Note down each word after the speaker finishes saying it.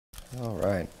All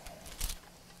right.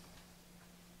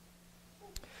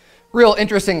 Real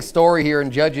interesting story here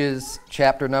in Judges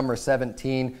chapter number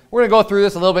 17. We're going to go through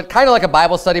this a little bit, kind of like a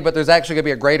Bible study, but there's actually going to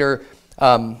be a greater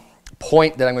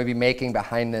point that I'm going to be making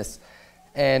behind this.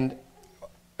 And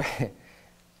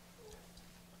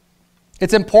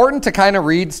it's important to kind of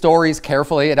read stories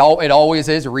carefully. It always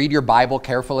is. Read your Bible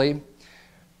carefully.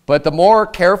 But the more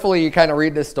carefully you kind of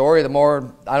read this story, the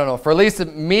more, I don't know, for at least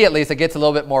me at least, it gets a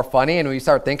little bit more funny. And when you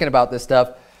start thinking about this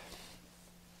stuff,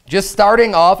 just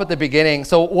starting off at the beginning.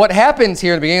 So what happens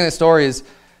here at the beginning of the story is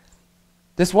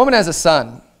this woman has a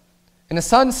son, and the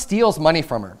son steals money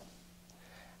from her.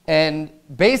 And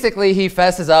basically he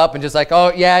fesses up and just like,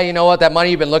 oh, yeah, you know what, that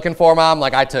money you've been looking for, Mom,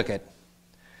 like I took it.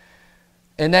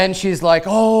 And then she's like,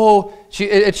 oh,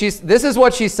 this is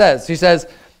what she says. She says,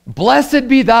 blessed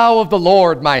be thou of the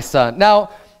Lord, my son.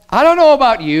 Now, I don't know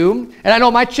about you, and I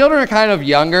know my children are kind of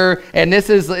younger, and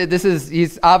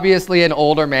he's obviously an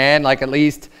older man, like at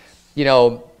least, you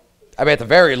know, I mean, at the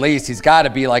very least, he's got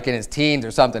to be like in his teens or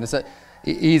something.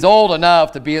 He's old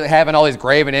enough to be having all these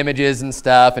graven images and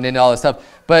stuff, and all this stuff.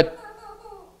 But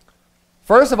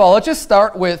first of all, let's just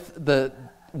start with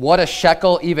what a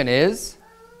shekel even is.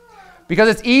 Because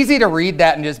it's easy to read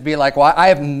that and just be like, well, I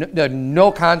have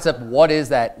no concept. What is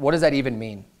that? What does that even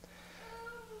mean?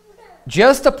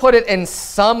 Just to put it in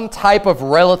some type of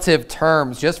relative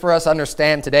terms, just for us to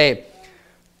understand today,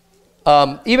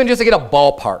 even just to get a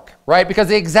ballpark, right? Because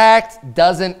the exact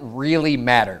doesn't really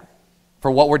matter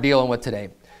for what we're dealing with today.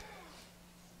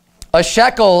 A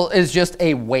shekel is just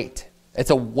a weight. It's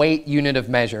a weight unit of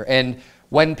measure. And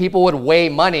when people would weigh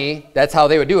money, that's how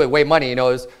they would do it, weigh money. You know,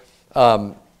 it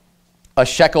was, a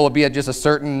shekel would be just a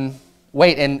certain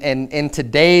weight. And in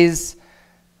today's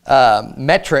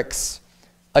metrics,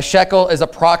 a shekel is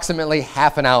approximately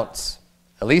half an ounce,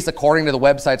 at least according to the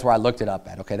websites where I looked it up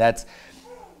at. Okay,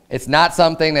 it's not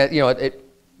something that, you know, it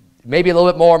maybe a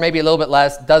little bit more, maybe a little bit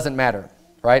less, doesn't matter,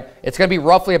 right? It's going to be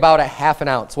roughly about a half an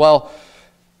ounce. Well,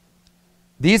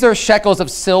 these are shekels of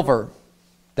silver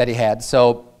that he had.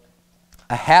 So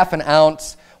a half an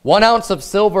ounce, 1 ounce of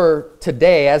silver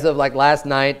today, as of like last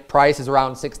night, price is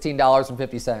around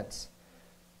 $16.50.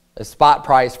 A spot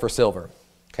price for silver,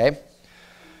 okay?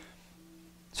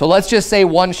 So let's just say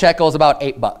 1 shekel is about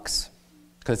 $8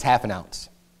 because it's half an ounce.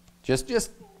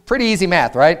 Just pretty easy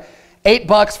math, right?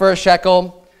 $8 for a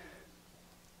shekel.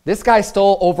 This guy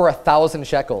stole over 1,000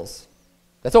 shekels.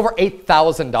 That's over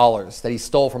 $8,000 that he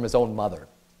stole from his own mother.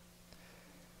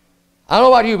 I don't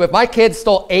know about you, but if my kid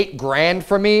stole $8 grand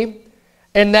from me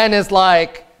and then is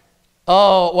like,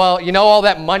 oh, well, you know all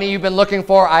that money you've been looking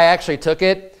for, I actually took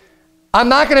it. I'm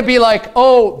not going to be like,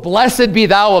 oh, blessed be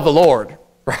thou of the Lord.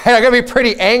 Right? I'm going to be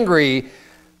pretty angry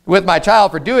with my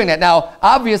child for doing that. Now,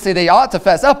 obviously, they ought to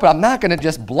fess up, but I'm not going to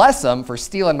just bless them for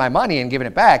stealing my money and giving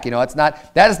it back. You know,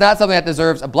 that is not something that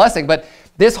deserves a blessing. But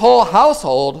this whole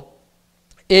household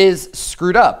is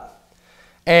screwed up.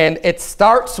 And it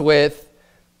starts with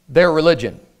their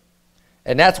religion.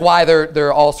 And that's why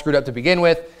they're all screwed up to begin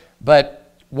with.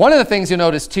 But one of the things you'll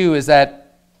notice, too, is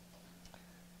that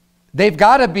they've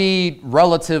got to be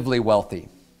relatively wealthy.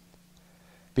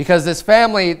 Because this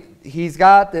family, he's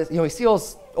got this, you know, he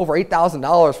steals over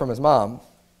 $8,000 from his mom.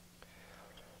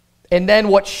 And then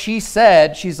what she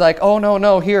said, she's like, oh,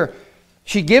 no, here.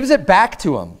 She gives it back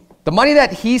to him. The money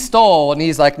that he stole, and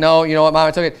he's like, no, you know what, Mom,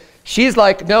 I took it. She's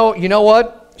like, no, you know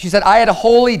what? She said, I had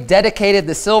wholly dedicated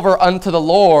the silver unto the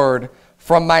Lord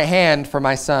from my hand for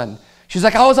my son. She's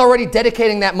like, I was already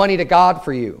dedicating that money to God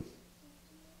for you.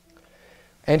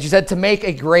 And she said, to make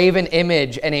a graven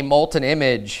image and a molten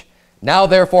image, now,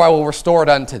 therefore, I will restore it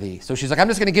unto thee. So she's like, I'm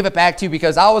just going to give it back to you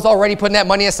because I was already putting that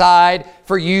money aside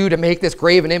for you to make this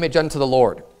graven image unto the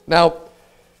Lord. Now,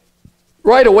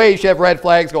 right away, you should have red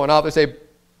flags going off. They say,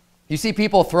 you see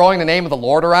people throwing the name of the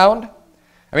Lord around?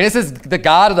 I mean, this is the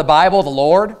God of the Bible, the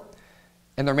Lord,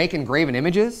 and they're making graven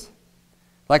images?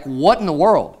 Like, what in the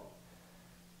world?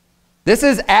 This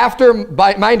is after,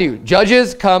 mind you,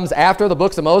 Judges comes after the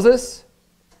books of Moses.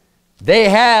 They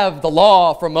have the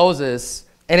law from Moses,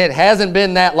 and it hasn't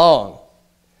been that long.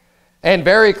 And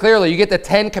very clearly, you get the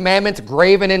 10 Commandments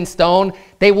graven in stone.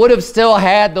 They would have still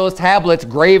had those tablets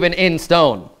graven in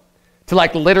stone to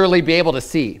like literally be able to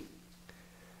see.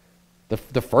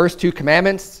 The first 2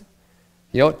 commandments,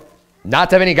 you know, not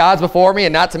to have any gods before me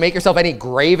and not to make yourself any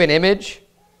graven image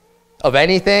of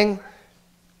anything.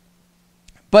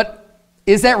 But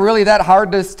is that really that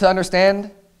hard to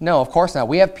understand? No, of course not.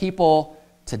 We have people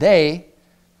today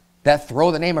that throw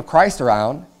the name of Christ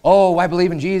around. Oh, I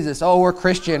believe in Jesus. Oh, we're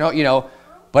Christian. Oh, you know,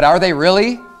 but are they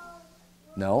really?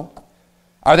 No.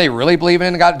 Are they really believing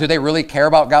in God? Do they really care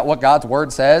about God, what God's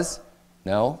word says?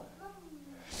 No.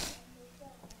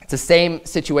 It's the same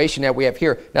situation that we have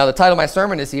here. Now, the title of my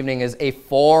sermon this evening is A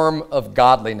Form of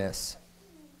Godliness.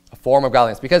 A form of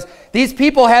godliness. Because these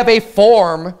people have a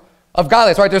form of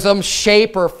godliness, right? There's some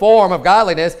shape or form of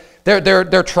godliness.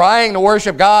 They're trying to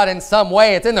worship God in some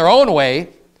way. It's in their own way.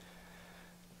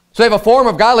 So they have a form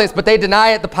of godliness, but they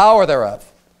deny it the power thereof.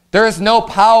 There is no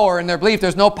power in their belief.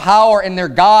 There's no power in their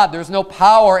God. There's no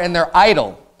power in their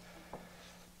idol.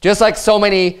 Just like so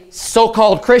many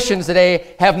so-called Christians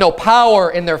today have no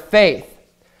power in their faith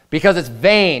because it's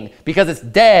vain, because it's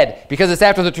dead, because it's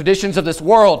after the traditions of this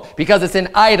world, because it's in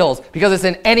idols, because it's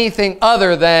in anything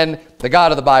other than the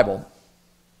God of the Bible.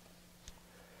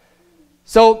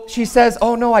 So she says,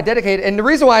 oh no, I dedicate it. And the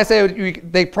reason why I say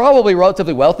they probably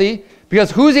relatively wealthy,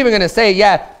 because who's even going to say,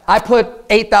 yeah, I put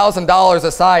 $8,000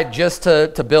 aside just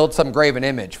to build some graven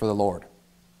image for the Lord.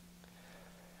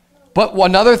 But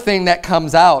another thing that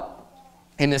comes out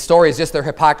in this story is just their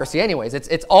hypocrisy anyways.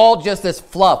 It's all just this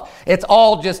fluff. It's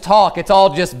all just talk. It's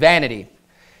all just vanity.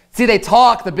 See, they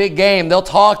talk the big game. They'll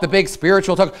talk the big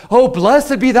spiritual talk. Oh,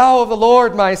 blessed be thou of the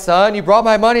Lord, my son. You brought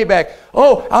my money back.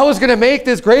 Oh, I was going to make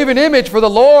this graven image for the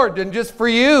Lord and just for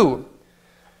you.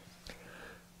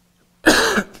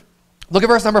 Look at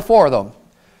verse number 4, though.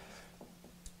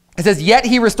 It says, yet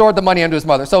he restored the money unto his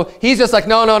mother. So he's just like,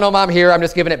 no, Mom, here. I'm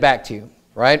just giving it back to you,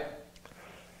 right?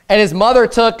 And his mother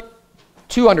took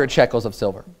 200 shekels of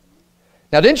silver.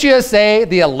 Now, didn't she just say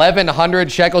the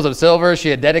 1,100 shekels of silver she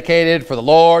had dedicated for the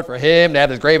Lord, for him, to have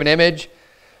this graven image?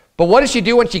 But what does she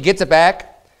do when she gets it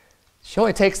back? She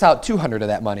only takes out 200 of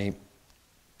that money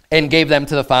and gave them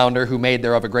to the founder who made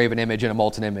thereof a graven image and a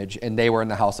molten image, and they were in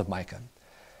the house of Micah.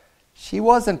 She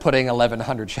wasn't putting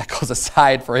 1,100 shekels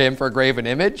aside for him for a graven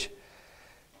image.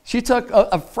 She took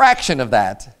a fraction of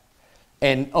that.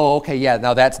 And, oh, okay, yeah,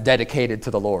 now that's dedicated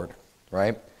to the Lord,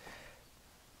 right?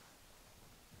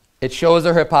 It shows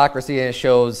their hypocrisy, and it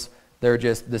shows they're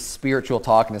just the spiritual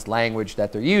talk and this language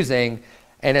that they're using,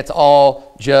 and it's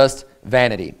all just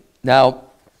vanity. Now,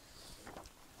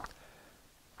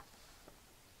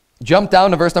 jump down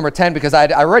to verse number 10 because I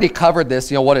already covered this,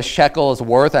 what a shekel is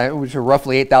worth, which are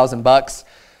roughly $8,000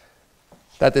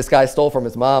 that this guy stole from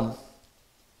his mom.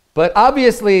 But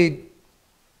obviously,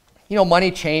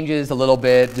 money changes a little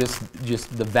bit,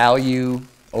 just the value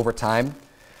over time.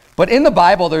 But in the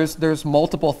Bible, there's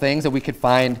multiple things that we could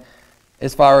find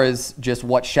as far as just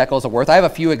what shekels are worth. I have a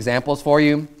few examples for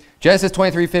you. Genesis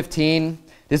 23:15.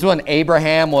 This is when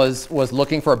Abraham was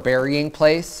looking for a burying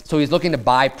place. So he's looking to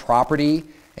buy property.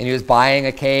 And he was buying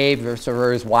a cave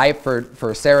for his wife,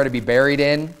 for Sarah to be buried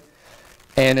in.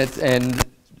 And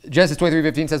Genesis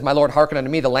 23:15 says, my Lord, hearken unto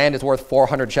me, the land is worth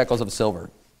 400 shekels of silver.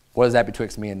 What is that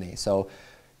betwixt me and thee? So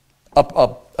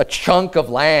a chunk of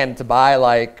land to buy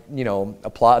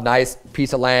a nice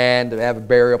piece of land, to have a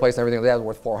burial place and everything, that's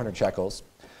worth 400 shekels.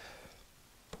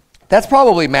 That's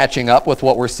probably matching up with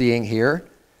what we're seeing here.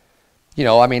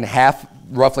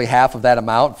 Roughly half of that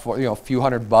amount for, a few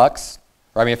 $100,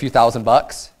 or a few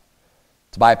 $1,000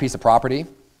 to buy a piece of property,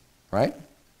 right?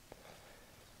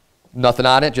 Nothing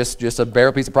on it, just a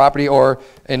bare piece of property. Or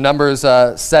in Numbers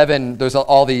 7, there's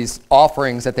all these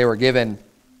offerings that they were given.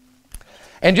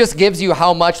 And just gives you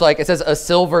how much, it says a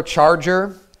silver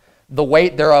charger, the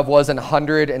weight thereof was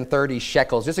 130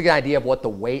 shekels. Just to get an idea of what the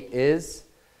weight is.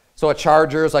 So a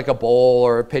charger is like a bowl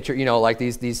or a pitcher, like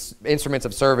these instruments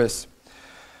of service.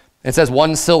 It says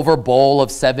one silver bowl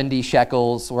of 70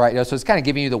 shekels, right? So it's kind of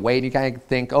giving you the weight. You kind of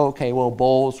think, oh, okay, well,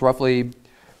 bowls, roughly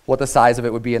what the size of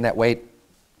it would be in that weight.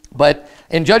 But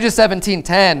in Judges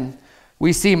 17:10,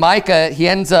 we see Micah, he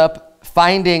ends up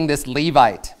finding this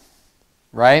Levite,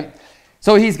 right?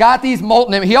 So he's got these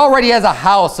molten, he already has a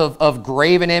house of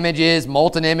graven images,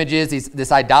 molten images,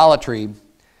 this idolatry.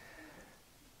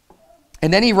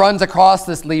 And then he runs across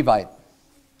this Levite.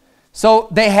 So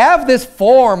they have this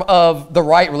form of the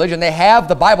right religion. They have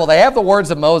the Bible. They have the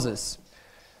words of Moses.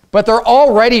 But they're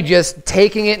already just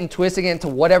taking it and twisting it into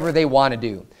whatever they want to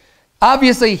do.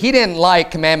 Obviously, he didn't like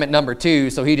commandment number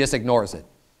 2, so he just ignores it.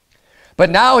 But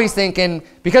now he's thinking,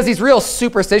 because he's real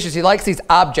superstitious, he likes these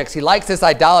objects, he likes this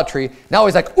idolatry. Now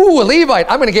he's like, ooh, a Levite,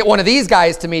 I'm going to get one of these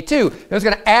guys to me too. I was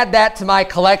going to add that to my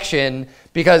collection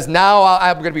because now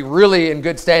I'm going to be really in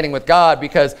good standing with God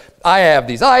because I have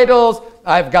these idols.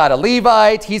 I've got a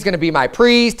Levite. He's going to be my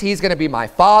priest. He's going to be my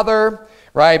father,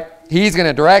 right? He's going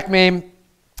to direct me,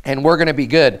 and we're going to be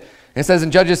good. And it says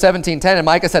in Judges 17:10, and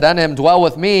Micah said unto him, dwell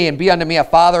with me, and be unto me a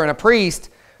father and a priest,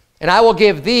 and I will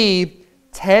give thee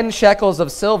 10 shekels of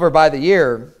silver by the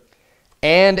year,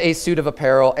 and a suit of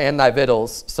apparel, and thy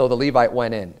victuals. So the Levite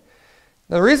went in.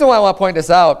 Now, the reason why I want to point this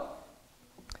out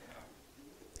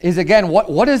is, again,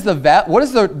 what is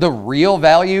the real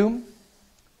value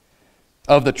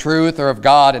of the truth or of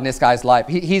God in this guy's life?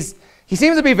 He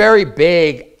seems to be very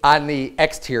big on the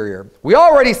exterior. We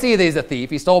already see that he's a thief.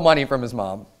 He stole money from his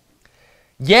mom.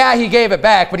 Yeah, he gave it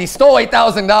back, but he stole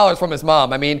 $8,000 from his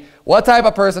mom. I mean, what type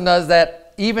of person does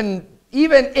that, even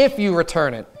if you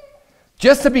return it?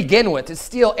 Just to begin with, to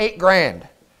steal $8 grand.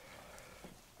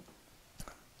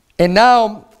 And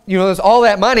now, there's all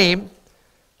that money,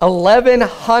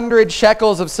 1,100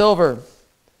 shekels of silver.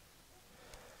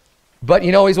 But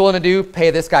you know what he's willing to do? Pay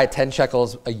this guy 10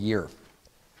 shekels a year.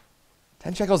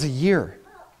 10 shekels a year.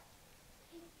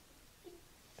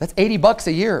 That's $80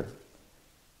 a year.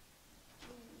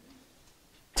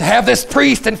 To have this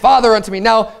priest and father unto me.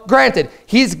 Now, granted,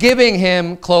 he's giving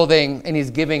him clothing and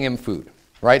he's giving him food,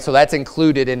 right? So that's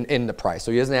included in the price.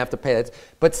 So he doesn't have to pay that.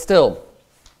 But still,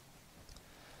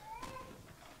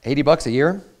 $80 a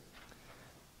year?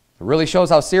 It really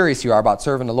shows how serious you are about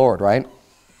serving the Lord, right?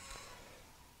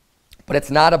 But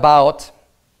it's not about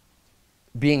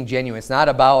being genuine. It's not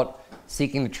about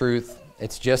seeking the truth.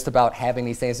 It's just about having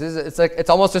these things. It's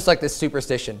almost just like this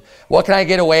superstition. What can I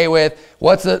get away with?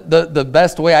 What's the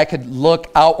best way I could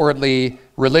look outwardly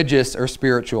religious or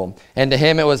spiritual? And to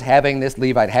him it was having this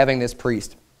Levite, having this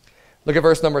priest. Look at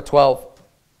verse number 12.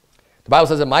 The Bible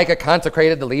says that Micah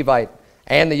consecrated the Levite,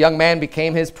 and the young man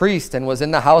became his priest and was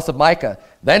in the house of Micah.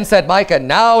 Then said Micah,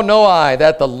 now know I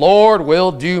that the Lord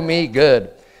will do me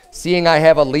good, seeing I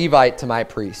have a Levite to my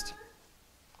priest.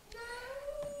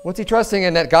 What's he trusting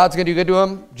in, that God's going to do good to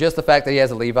him? Just the fact that he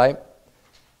has a Levite.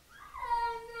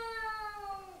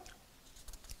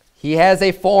 He has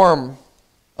a form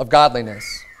of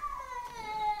godliness.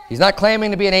 He's not claiming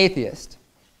to be an atheist.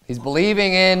 He's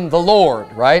believing in the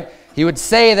Lord, right? He would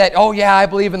say that, oh yeah, I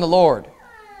believe in the Lord.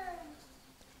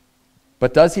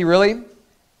 But does he really?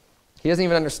 He doesn't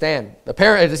even understand.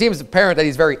 It seems apparent that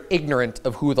he's very ignorant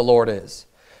of who the Lord is.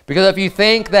 Because if you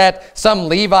think that some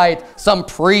Levite, some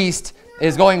priest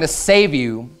is going to save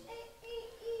you,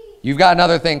 you've got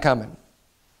another thing coming.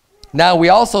 Now, we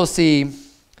also see,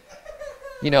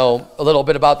 a little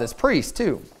bit about this priest,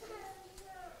 too.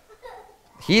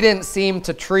 He didn't seem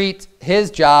to treat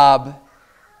his job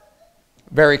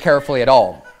very carefully at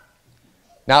all.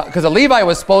 Now, because a Levite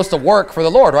was supposed to work for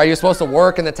the Lord, right? He was supposed to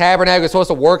work in the tabernacle. He was supposed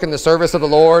to work in the service of the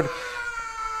Lord.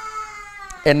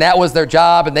 And that was their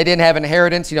job, and they didn't have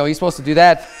inheritance. He's supposed to do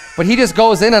that. But he just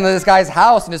goes in into this guy's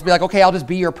house and just be like, okay, I'll just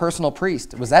be your personal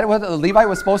priest. Was that what the Levite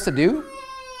was supposed to do?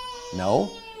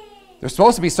 No. They're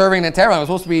supposed to be serving in the tabernacle.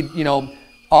 They're supposed to be,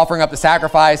 offering up the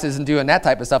sacrifices and doing that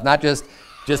type of stuff, not just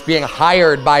being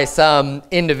hired by some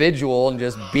individual and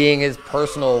just being his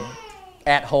personal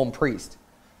at-home priest,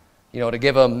 to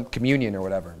give him communion or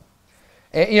whatever.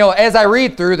 And, as I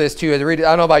read through this too, I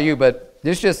don't know about you, but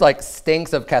this just like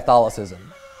stinks of Catholicism.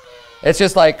 It's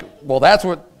just like, well,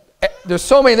 there's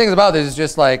so many things about this. It's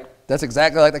just like, that's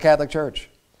exactly like the Catholic Church.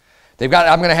 I'm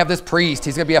going to have this priest.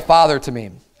 He's going to be a father to me.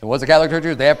 And what's the Catholic Church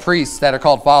do? They have priests that are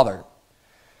called father.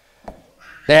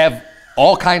 They have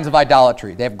all kinds of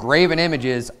idolatry. They have graven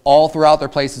images all throughout their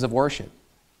places of worship.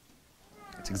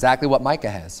 It's exactly what Micah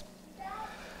has.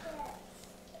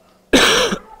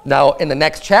 Now, in the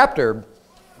next chapter,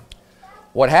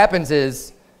 what happens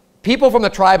is people from the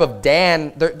tribe of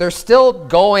Dan, they're still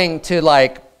going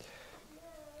to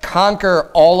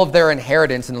conquer all of their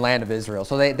inheritance in the land of Israel.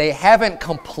 So they haven't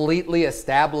completely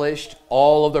established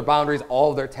all of their boundaries,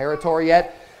 all of their territory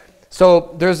yet.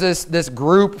 So there's this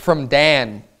group from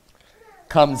Dan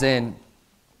comes in.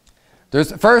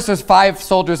 There's 5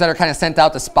 soldiers that are kind of sent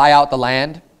out to spy out the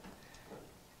land.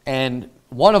 And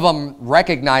one of them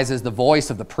recognizes the voice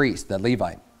of the priest, the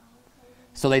Levite.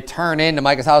 So they turn into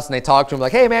Micah's house and they talk to him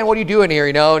like, hey man, what are you doing here?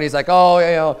 And he's like,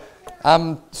 oh,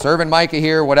 I'm serving Micah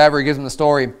here, whatever. He gives him the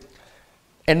story.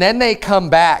 And then they come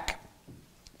back,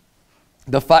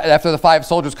 after the 5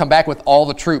 soldiers come back with all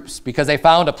the troops, because they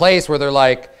found a place where they're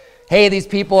like, hey, these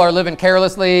people are living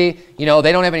carelessly. They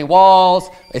don't have any walls.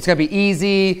 It's going to be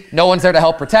easy. No one's there to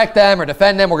help protect them or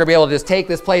defend them. We're going to be able to just take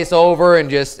this place over and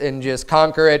just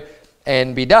conquer it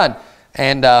and be done.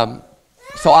 And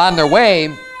so on their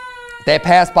way, they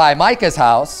pass by Micah's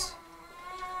house,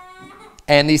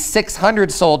 and these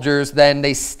 600 soldiers, then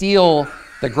they steal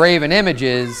the graven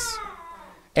images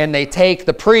and they take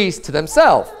the priest to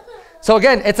themselves. So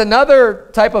again, it's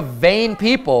another type of vain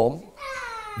people.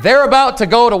 They're about to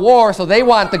go to war, so they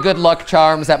want the good luck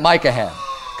charms that Micah had.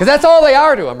 Because that's all they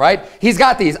are to him, right? He's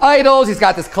got these idols, he's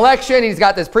got this collection, he's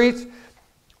got this priest.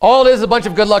 All it is a bunch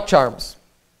of good luck charms.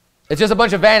 It's just a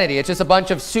bunch of vanity. It's just a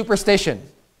bunch of superstition.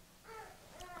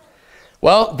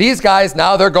 Well, these guys,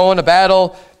 now they're going to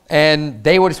battle, and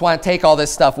they would just want to take all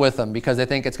this stuff with them because they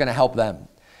think it's going to help them.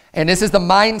 And this is the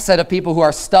mindset of people who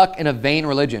are stuck in a vain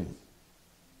religion.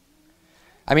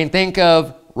 I mean, think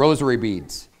of rosary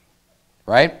beads,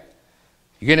 right?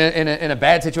 You get in a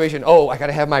bad situation, oh, I got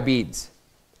to have my beads.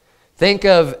 Think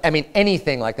of, I mean,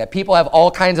 anything like that. People have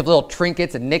all kinds of little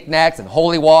trinkets and knickknacks and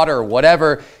holy water or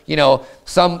whatever, you know,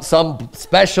 some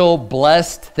special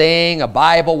blessed thing, a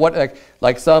Bible,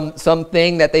 like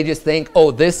something that they just think,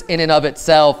 oh, this in and of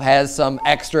itself has some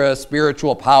extra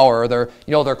spiritual power, or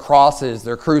their crosses,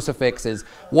 their crucifixes,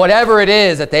 whatever it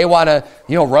is that they want to,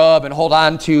 rub and hold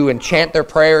on to and chant their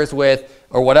prayers with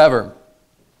or whatever.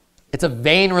 It's a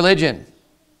vain religion.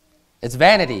 It's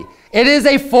vanity. It is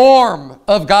a form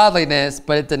of godliness,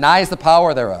 but it denies the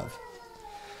power thereof.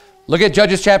 Look at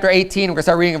Judges chapter 18. We're going to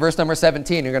start reading in verse number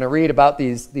 17. You're going to read about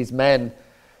these men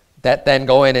that then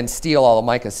go in and steal all of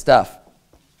Micah's stuff.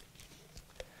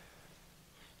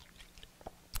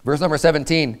 Verse number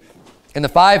 17. And the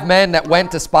 5 men that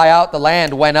went to spy out the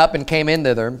land went up and came in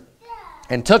thither,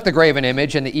 and took the graven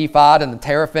image, and the ephod, and the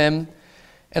teraphim,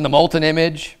 and the molten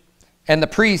image. And the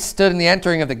priest stood in the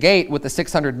entering of the gate with the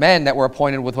 600 men that were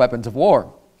appointed with weapons of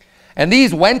war. And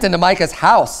these went into Micah's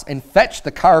house and fetched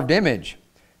the carved image,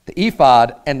 the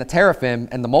ephod, and the teraphim,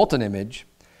 and the molten image.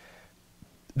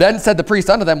 Then said the priest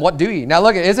unto them, what do ye? Now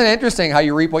look, isn't it interesting how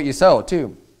you reap what you sow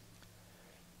too?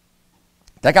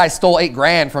 That guy stole $8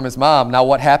 grand from his mom. Now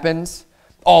what happens?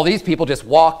 All these people just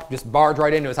barge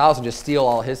right into his house and just steal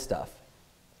all his stuff.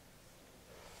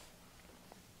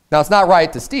 Now, it's not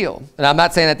right to steal. And I'm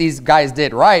not saying that these guys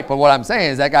did right, but what I'm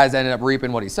saying is that guy's ended up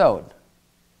reaping what he sowed.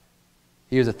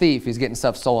 He was a thief. He's getting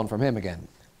stuff stolen from him again.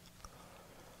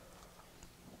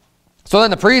 So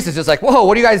then the priest is just like, whoa,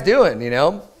 what are you guys doing,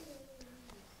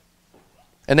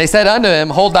 And they said unto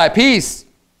him, hold thy peace,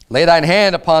 lay thine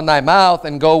hand upon thy mouth,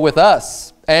 and go with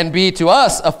us, and be to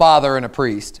us a father and a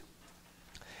priest.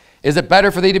 Is it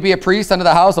better for thee to be a priest unto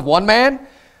the house of one man,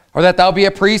 or that thou be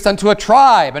a priest unto a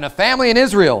tribe and a family in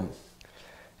Israel?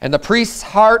 And the priest's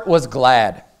heart was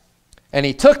glad. And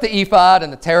he took the ephod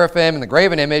and the teraphim and the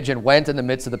graven image and went in the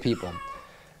midst of the people.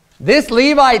 This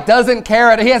Levite doesn't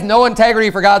care. He has no integrity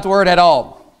for God's word at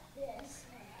all.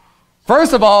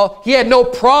 First of all, he had no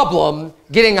problem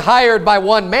getting hired by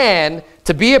one man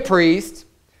to be a priest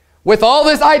with all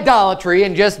this idolatry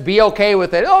and just be okay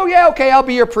with it. Oh, yeah, okay, I'll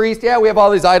be your priest. Yeah, we have all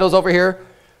these idols over here.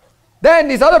 Then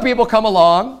these other people come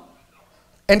along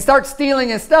and start stealing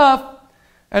his stuff,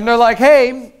 and they're like,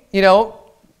 hey,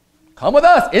 come with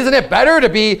us. Isn't it better to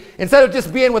be, instead of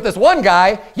just being with this one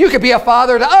guy, you could be a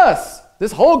father to us,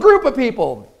 this whole group of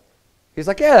people. He's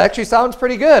like, yeah, that actually sounds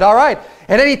pretty good. All right.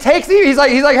 And then he's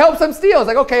like helps them steal. He's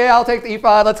like, okay, I'll take the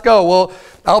ephod. Let's go. Well,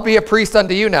 I'll be a priest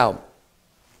unto you now.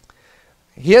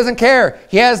 He doesn't care.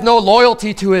 He has no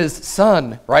loyalty to his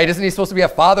son, right? Isn't he supposed to be a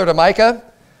father to Micah?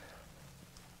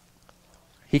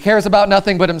 He cares about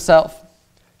nothing but himself.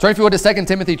 Turn if you would to 2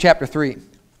 Timothy chapter 3.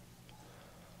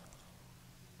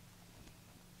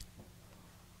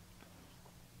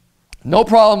 No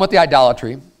problem with the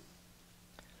idolatry.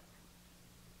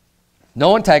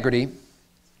 No integrity.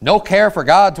 No care for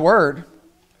God's word.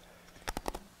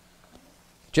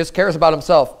 Just cares about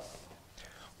himself.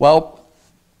 Well,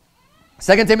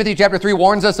 2 Timothy chapter 3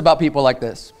 warns us about people like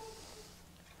this.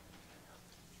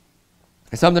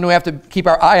 It's something we have to keep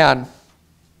our eye on.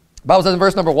 The Bible says in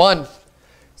verse number 1,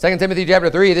 2 Timothy chapter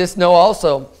 3, this know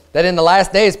also, that in the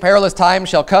last days perilous times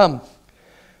shall come.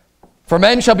 For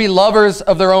men shall be lovers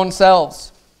of their own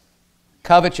selves,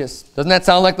 covetous. Doesn't that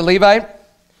sound like the Levite?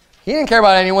 He didn't care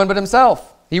about anyone but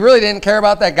himself. He really didn't care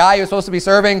about that guy he was supposed to be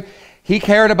serving. He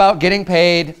cared about getting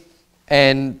paid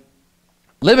and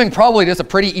living probably just a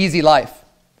pretty easy life.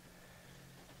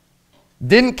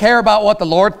 Didn't care about what the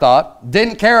Lord thought.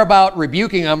 Didn't care about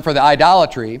rebuking him for the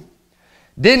idolatry.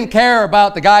 Didn't care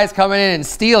about the guys coming in and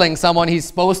stealing someone he's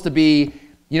supposed to be,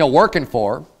 working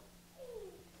for.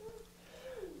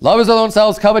 Lovers of their own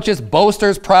selves, covetous,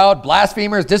 boasters, proud,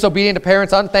 blasphemers, disobedient to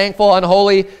parents, unthankful,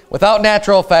 unholy, without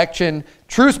natural affection,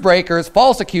 truce breakers,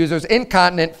 false accusers,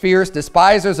 incontinent, fierce,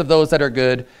 despisers of those that are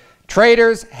good,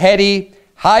 traitors, heady,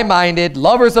 high-minded,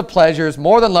 lovers of pleasures,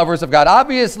 more than lovers of God.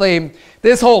 Obviously,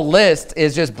 this whole list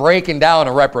is just breaking down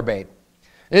a reprobate.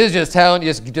 It is just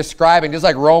describing, just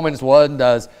like Romans 1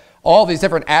 does, all these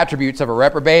different attributes of a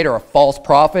reprobate or a false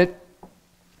prophet.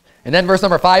 And then verse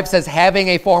number 5 says, having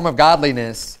a form of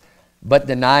godliness, but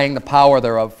denying the power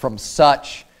thereof, from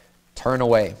such turn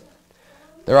away.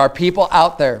 There are people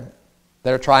out there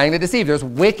that are trying to deceive. There's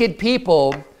wicked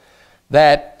people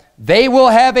that they will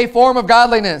have a form of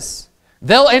godliness.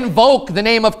 They'll invoke the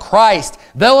name of Christ.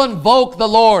 They'll invoke the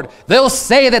Lord. They'll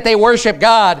say that they worship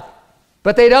God,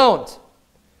 but they don't.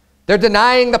 They're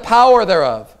denying the power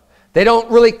thereof. They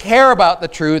don't really care about the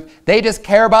truth. They just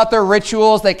care about their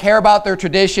rituals. They care about their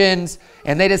traditions,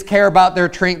 and they just care about their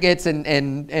trinkets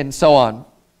and so on.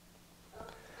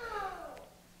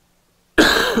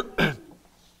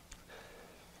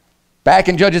 Back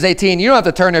in Judges 18, you don't have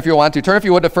to turn if you want to. Turn if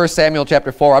you would to 1 Samuel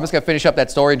chapter 4. I'm just going to finish up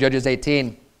that story in Judges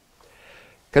 18.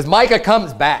 Because Micah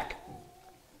comes back,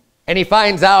 and he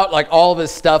finds out like all of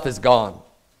his stuff is gone,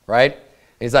 right?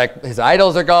 He's like, his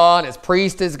idols are gone, his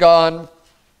priest is gone.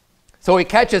 So he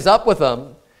catches up with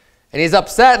them, and he's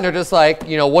upset, and they're just like,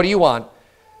 you know, what do you want?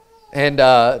 And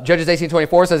Judges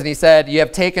 18:24 says, and he said, you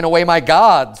have taken away my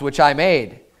gods, which I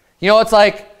made. You know, it's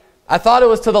like, I thought it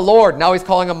was to the Lord. Now he's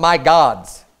calling them my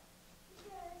gods.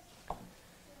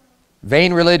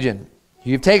 Vain religion.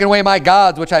 You've taken away my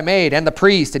gods, which I made, and the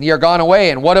priest, and ye are gone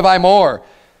away. And what have I more?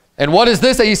 And what is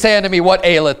this that you say unto me? What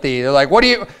aileth thee? They're like, what do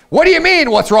you mean?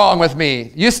 What's wrong with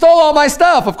me? You stole all my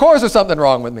stuff. Of course there's something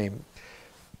wrong with me.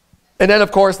 And then,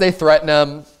 of course, they threaten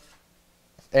him.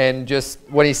 And just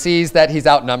when he sees that he's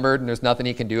outnumbered and there's nothing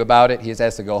he can do about it, he just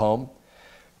has to go home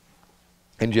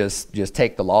and just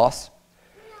take the loss.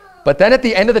 But then at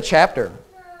the end of the chapter,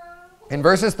 in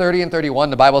verses 30 and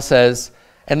 31, the Bible says,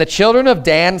 and the children of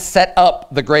Dan set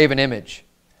up the graven image.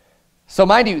 So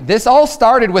mind you, this all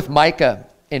started with Micah.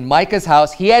 In Micah's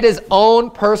house, he had his own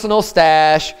personal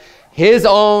stash, his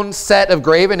own set of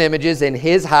graven images in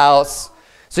his house.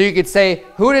 So you could say,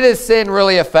 who did his sin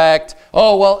really affect?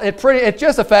 Oh, well, it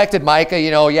just affected Micah.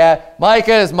 You know, yeah,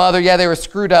 Micah, his mother, yeah, they were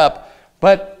screwed up.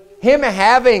 But him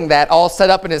having that all set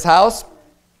up in his house,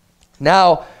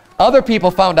 now other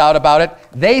people found out about it.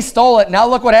 They stole it. Now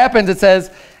look what happens. It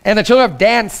says, and the children of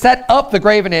Dan set up the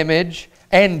graven image,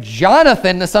 and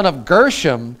Jonathan, the son of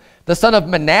Gershom, the son of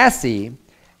Manasseh,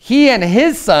 he and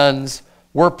his sons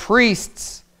were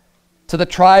priests to the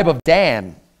tribe of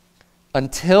Dan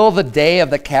until the day of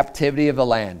the captivity of the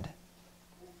land.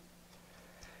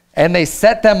 And they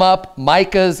set them up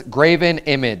Micah's graven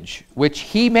image, which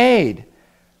he made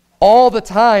all the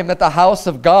time that the house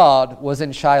of God was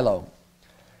in Shiloh.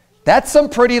 That's some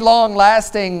pretty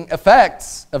long-lasting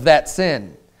effects of that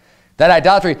sin, that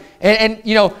idolatry. And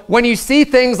you know, when you see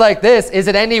things like this, is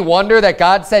it any wonder that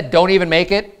God said, don't even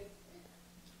make it?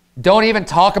 Don't even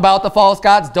talk about the false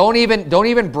gods. Don't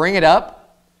even bring it up.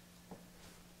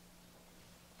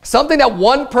 Something that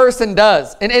one person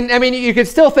does. And I mean, you could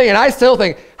still think, and I still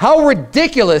think, how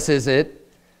ridiculous is it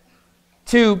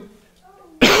to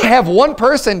have one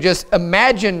person just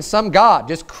imagine some God,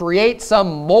 just create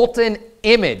some molten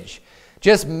image,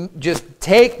 just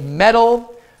take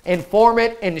metal and form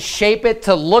it and shape it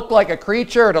to look like a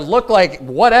creature or to look like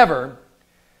whatever,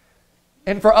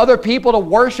 and for other people to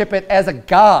worship it as a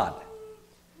god.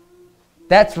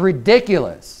 That's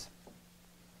ridiculous.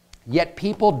 Yet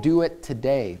people do it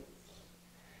today.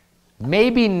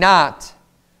 Maybe not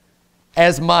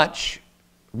as much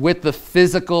with the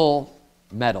physical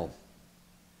metal,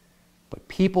 but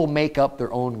people make up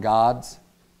their own gods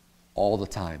all the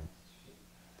time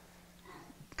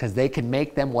because they can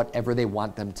make them whatever they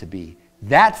want them to be.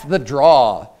 That's the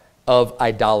draw of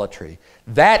idolatry.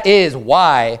 That is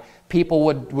why people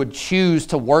would choose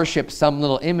to worship some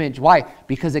little image. Why?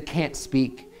 Because it can't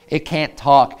speak. It can't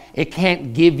talk. It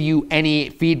can't give you any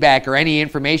feedback or any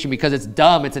information because it's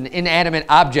dumb. It's an inanimate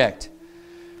object.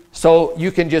 So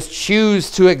you can just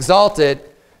choose to exalt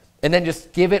it and then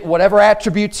just give it whatever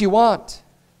attributes you want.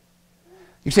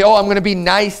 You say, oh, I'm going to be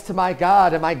nice to my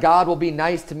God, and my God will be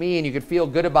nice to me, and you can feel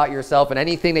good about yourself and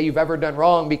anything that you've ever done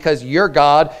wrong because your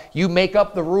God, you make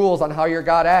up the rules on how your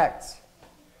God acts.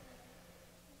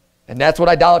 And that's what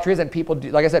idolatry is, and people do,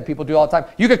 like I said, people do all the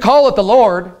time. You could call it the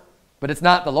Lord, but it's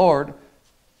not the Lord.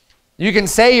 You can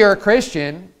say you're a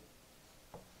Christian,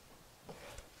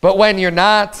 but when you're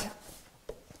not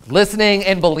listening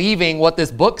and believing what this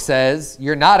book says,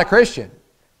 you're not a Christian.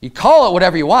 You call it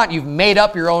whatever you want. You've made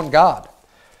up your own God.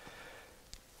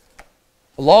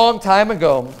 A long time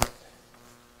ago,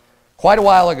 quite a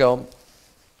while ago,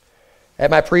 at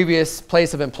my previous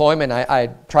place of employment, I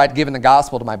tried giving the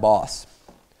gospel to my boss.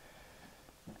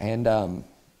 And,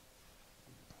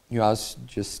 you know,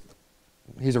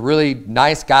 he's a really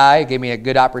nice guy, gave me a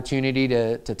good opportunity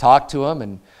to talk to him.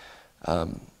 And,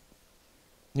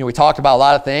 you know, we talked about a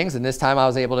lot of things, and this time I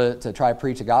was able to try to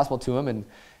preach the gospel to him. And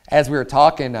as we were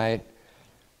talking,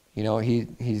 you know, he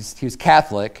was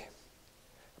Catholic,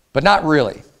 but not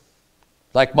really.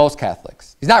 like most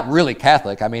Catholics. He's not really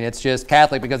Catholic. I mean, it's just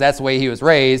Catholic because that's the way he was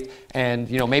raised. And,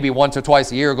 you know, maybe once or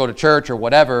twice a year go to church or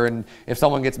whatever. And if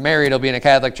someone gets married, he'll be in a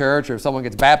Catholic church, or if someone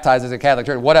gets baptized as a Catholic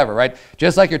church, whatever, right?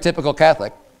 Just like your typical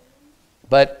Catholic.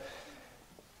 But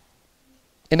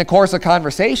in the course of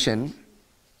conversation,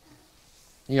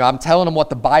 you know, I'm telling him what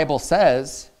the Bible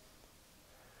says.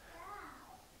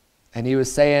 And he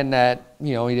was saying that,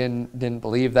 you know, he didn't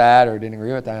believe that or didn't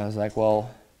agree with that. And I was like,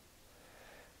 well,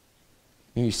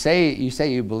 you say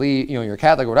you believe, you know, you're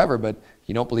Catholic or whatever, but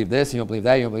you don't believe this, you don't believe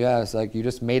that, you don't believe that. It's like you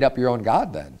just made up your own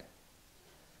God then.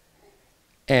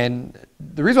 And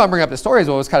the reason why I'm bringing up this story is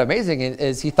what was kind of amazing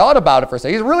is he thought about it for a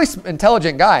second. He's a really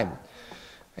intelligent guy.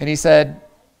 And he said,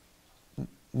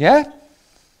 yeah,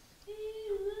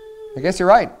 I guess you're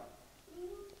right.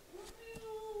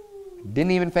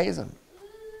 Didn't even faze him.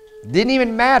 Didn't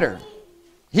even matter.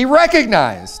 He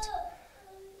recognized,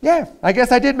 yeah, I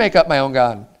guess I did make up my own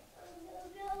God.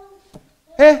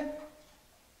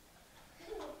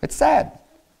 It's sad.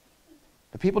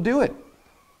 But people do it.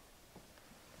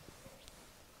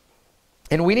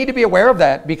 And we need to be aware of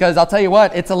that, because I'll tell you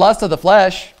what, it's a lust of the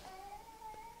flesh.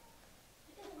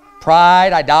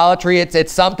 Pride, idolatry,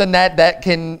 it's something that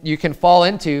you can fall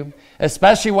into,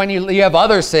 especially when you have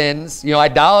other sins. You know,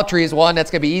 idolatry is one that's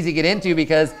going to be easy to get into,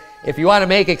 because if you want to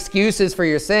make excuses for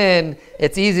your sin,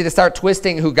 it's easy to start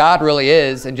twisting who God really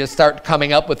is and just start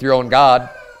coming up with your own God.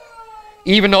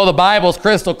 Even though the Bible's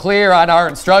crystal clear on our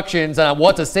instructions on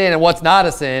what's a sin and what's not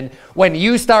a sin, when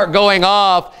you start going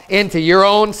off into your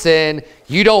own sin,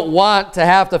 you don't want to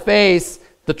have to face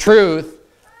the truth.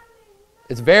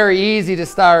 It's very easy to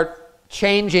start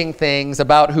changing things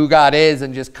about who God is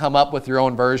and just come up with your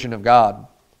own version of God.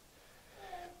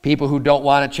 People who don't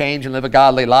want to change and live a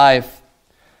godly life,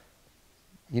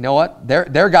 you know what?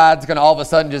 Their God's going to all of a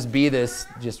sudden just be this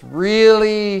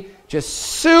just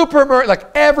super, like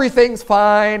everything's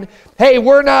fine. Hey,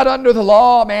 we're not under the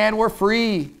law, man. We're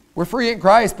free. We're free in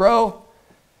Christ, bro.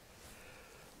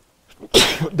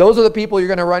 Those are the people you're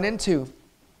going to run into,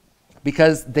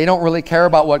 because they don't really care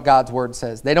about what God's word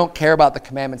says. They don't care about the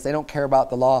commandments. They don't care about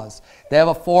the laws. They have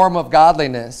a form of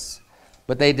godliness,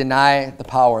 but they deny the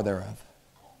power thereof.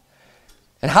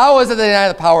 And how is it they deny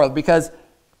the power of it? Because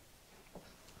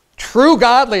true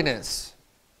godliness,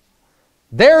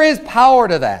 there is power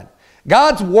to that.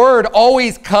 God's word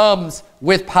always comes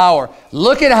with power.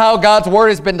 Look at how God's word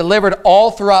has been delivered all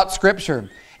throughout Scripture.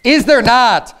 Is there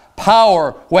not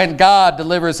power when God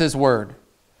delivers his word?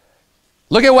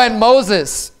 Look at when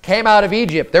Moses came out of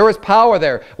Egypt. There was power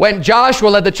there. When Joshua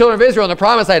led the children of Israel in the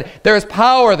promised land, there was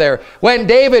power there. When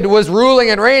David was ruling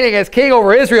and reigning as king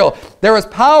over Israel, there was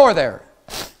power there.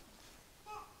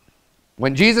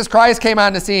 When Jesus Christ came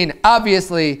on the scene,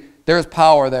 obviously there's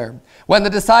power there. When the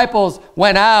disciples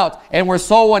went out and were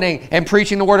soul winning and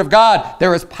preaching the word of God,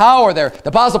 there was power there. The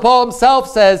Apostle Paul himself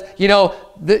says, you know,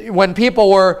 when people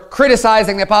were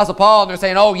criticizing the Apostle Paul and they're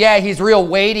saying, oh yeah, he's real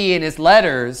weighty in his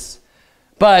letters,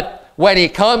 but when he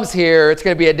comes here, it's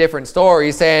going to be a different story.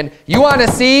 He's saying, you want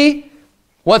to see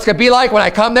what's going to be like when I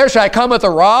come there? Should I come with a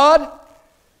rod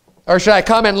or should I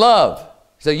come in love?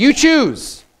 So you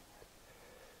choose.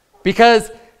 Because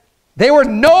they were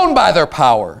known by their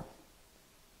power.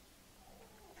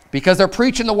 Because they're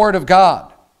preaching the word of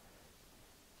God.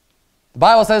 The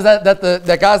Bible says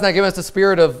that God's not giving us the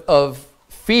spirit of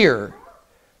fear,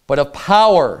 but of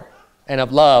power and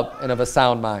of love and of a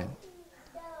sound mind.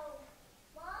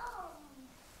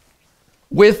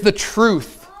 With the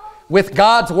truth, with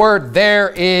God's word, there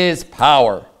is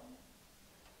power.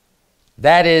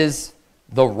 That is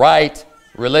the right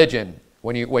religion.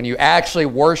 When you actually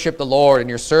worship the Lord and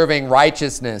you're serving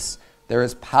righteousness, there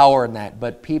is power in that.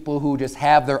 But people who just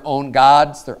have their own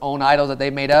gods, their own idols that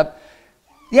they've made up,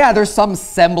 yeah, there's some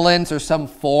semblance or some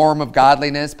form of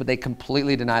godliness, but they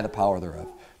completely deny the power thereof.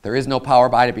 There is no power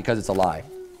behind it because it's a lie.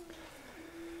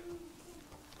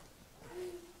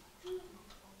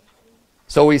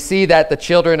 So we see that the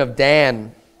children of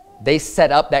Dan, they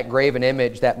set up that graven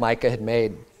image that Micah had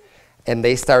made. And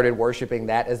they started worshiping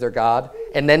that as their God.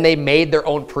 And then they made their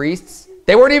own priests.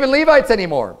 They weren't even Levites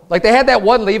anymore. Like they had that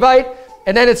one Levite,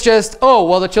 and then it's just, oh,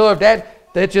 well, the children of Dan,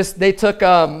 they took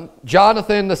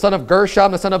Jonathan, the son of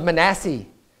Gershom, the son of Manasseh,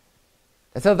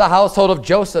 instead of the household of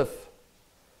Joseph,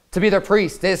 to be their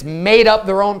priests. They just made up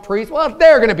their own priests. Well,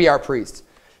 they're going to be our priests.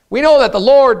 We know that the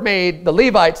Lord made the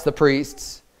Levites the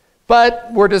priests, but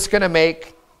we're just going to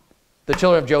make the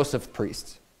children of Joseph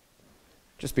priests.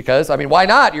 Just because, I mean, why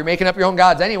not? You're making up your own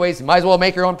gods anyways. You might as well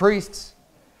make your own priests.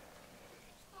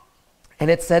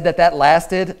 And it said that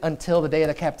lasted until the day of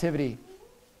the captivity.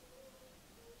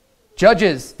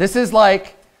 Judges, this is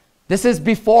This is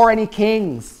before any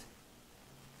kings.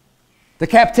 The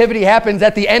captivity happens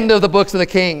at the end of the books of the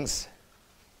Kings.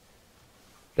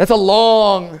 That's a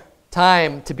long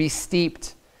time to be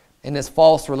steeped in this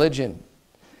false religion.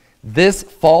 This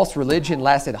false religion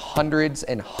lasted hundreds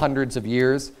and hundreds of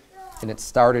years, and it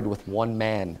started with one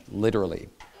man, literally.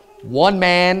 One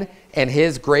man and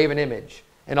his graven image.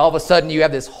 And all of a sudden you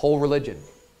have this whole religion.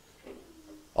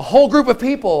 A whole group of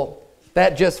people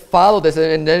that just followed this,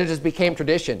 and then it just became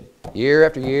tradition. Year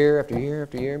after year after year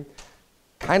after year.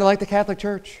 Kind of like the Catholic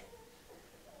Church.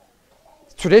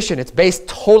 It's tradition. It's based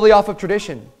totally off of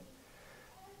tradition.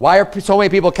 Why are so many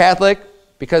people Catholic?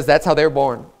 Because that's how they're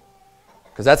born.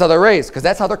 Because that's how they're raised. Because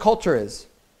that's how their culture is.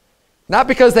 Not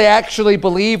because they actually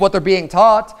believe what they're being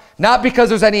taught. Not because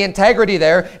there's any integrity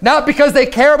there. Not because they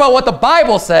care about what the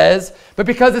Bible says. But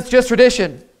because it's just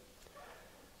tradition.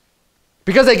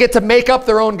 Because they get to make up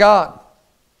their own God.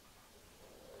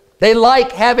 They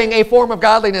like having a form of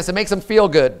godliness. It makes them feel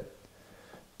good.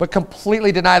 But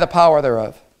completely deny the power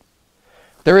thereof.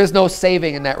 There is no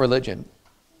saving in that religion.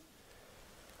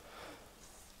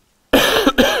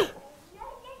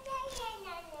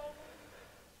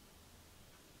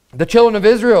 The children of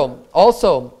Israel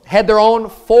also had their own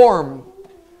form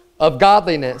of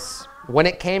godliness when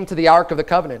it came to the Ark of the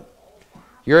Covenant.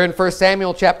 You're in 1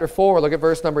 Samuel chapter 4. Look at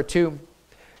verse number 2.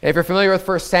 And if you're familiar with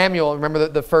 1 Samuel, remember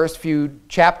that the first few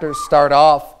chapters start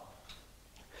off,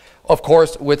 of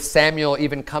course, with Samuel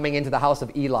even coming into the house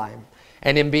of Eli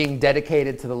and him being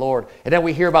dedicated to the Lord. And then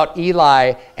we hear about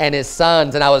Eli and his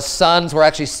sons, and how his sons were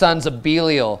actually sons of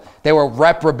Belial. They were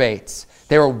reprobates.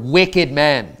 They were wicked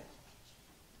men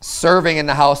serving in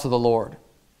the house of the Lord.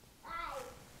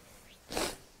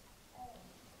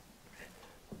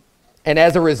 And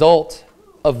as a result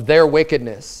of their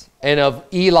wickedness and of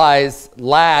Eli's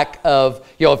lack of,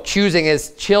 of choosing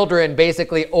his children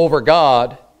basically over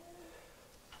God,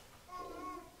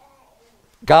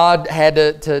 God had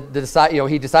to decide,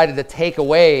 he decided to take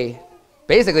away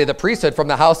basically the priesthood from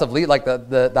the house of Eli. Like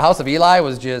the house of Eli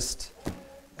was just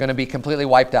going to be completely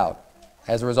wiped out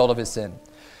as a result of his sin.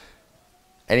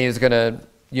 And he was going to,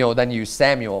 then use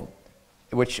Samuel,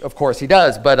 which of course he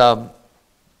does. But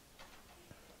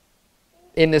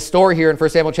in this story here in 1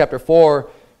 Samuel chapter 4,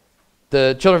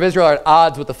 the children of Israel are at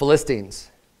odds with the Philistines.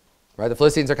 Right? The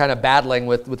Philistines are kind of battling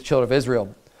with the children of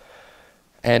Israel.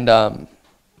 And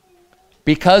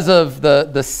because of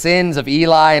the sins of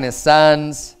Eli and his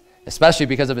sons, especially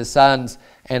because of his sons,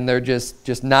 and they're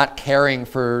just not caring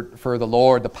for the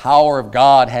Lord, the power of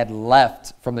God had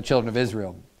left from the children of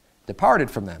Israel, departed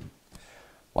from them.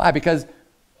 Why? Because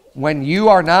when you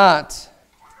are not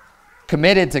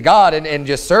committed to God and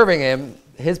just serving him,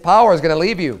 his power is going to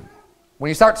leave you. When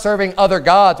you start serving other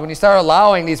gods, when you start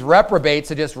allowing these reprobates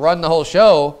to just run the whole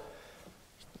show,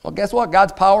 well, guess what?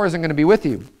 God's power isn't going to be with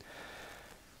you.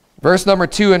 Verse number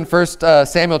 2 in 1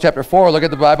 Samuel chapter 4, look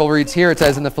at the Bible reads here. It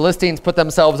says, "And the Philistines put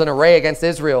themselves in array against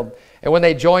Israel. And when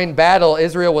they joined battle,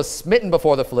 Israel was smitten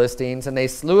before the Philistines, and they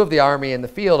slew of the army in the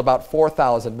field about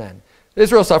 4,000 men."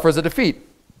 Israel suffers a defeat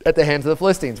at the hands of the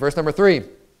Philistines. Verse number 3.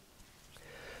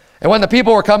 "And when the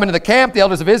people were come into the camp, the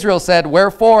elders of Israel said,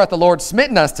 Wherefore hath the Lord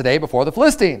smitten us today before the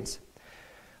Philistines?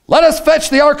 Let us fetch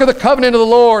the ark of the covenant of the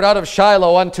Lord out of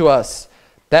Shiloh unto us,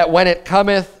 that when it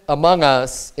cometh among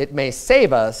us, it may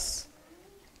save us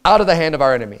out of the hand of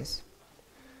our enemies."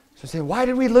 So saying, why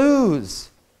did we lose?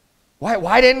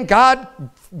 Why didn't God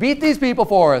beat these people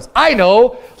for us? I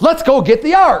know, let's go get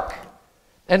the ark.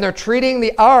 And they're treating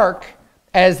the ark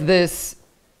as this,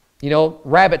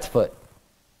 rabbit's foot.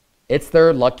 It's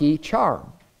their lucky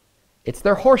charm. It's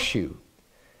their horseshoe.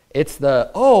 It's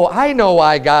I know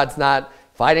why God's not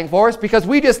fighting for us, because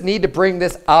we just need to bring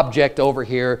this object over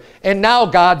here, and now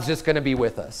God's just going to be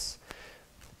with us.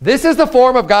 This is the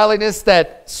form of godliness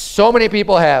that so many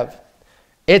people have.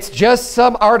 It's just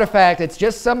some artifact. It's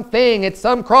just something. It's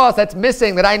some cross that's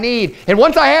missing that I need. And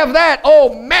once I have that,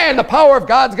 oh man, the power of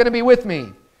God's going to be with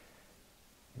me.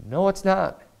 No, it's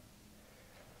not.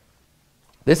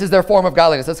 This is their form of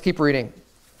godliness. Let's keep reading.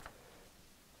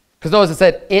 Because notice it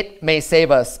said, it may save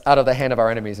us out of the hand of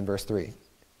our enemies in verse 3.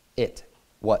 It.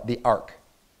 What? The ark.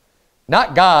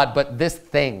 Not God, but this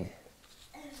thing.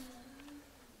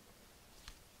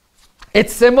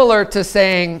 It's similar to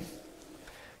saying,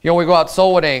 we go out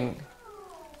soul winning,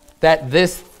 that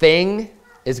this thing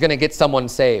is going to get someone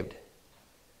saved.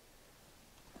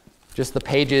 Just the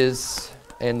pages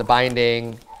and the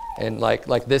binding and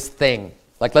like this thing.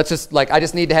 I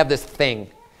just need to have this thing.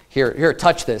 Here,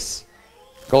 touch this.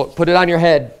 Go put it on your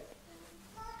head.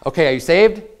 Okay, are you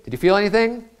saved? Did you feel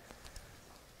anything?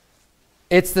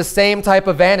 It's the same type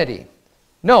of vanity.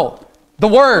 No, the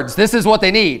words. This is what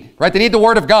they need, right? They need the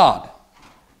word of God.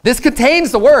 This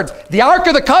contains the words. The Ark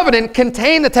of the Covenant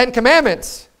contained the 10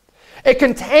 Commandments. It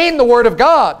contained the word of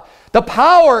God. The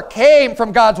power came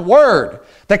from God's word.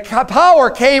 The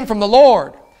power came from the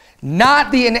Lord,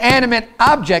 not the inanimate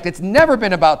object. It's never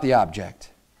been about the object.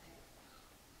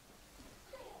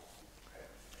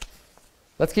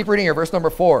 Let's keep reading here, verse number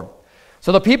 4.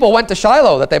 So the people went to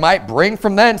Shiloh, that they might bring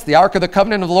from thence the ark of the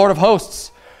covenant of the Lord of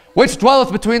hosts, which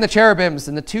dwelleth between the cherubims,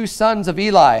 and the 2 sons of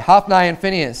Eli, Hophni and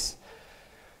Phinehas,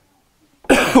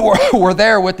 were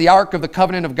there with the ark of the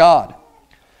covenant of God.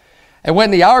 And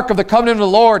when the ark of the covenant of the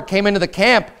Lord came into the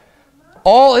camp,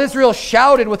 all Israel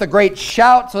shouted with a great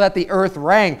shout, so that the earth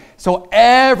rang. So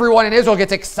everyone in Israel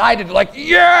gets excited, like,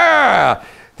 yeah,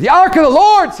 the ark of the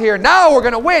Lord's here. Now we're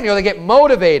going to win. They get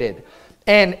motivated.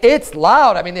 And it's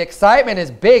loud. I mean, the excitement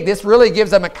is big. This really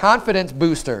gives them a confidence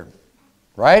booster,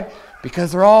 right?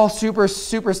 Because they're all super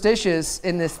superstitious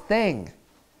in this thing.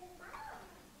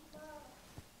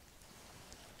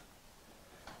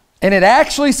 And it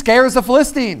actually scares the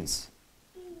Philistines,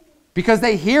 because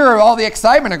they hear all the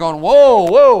excitement and going, whoa,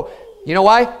 whoa. You know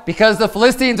why? Because the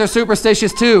Philistines are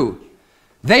superstitious too.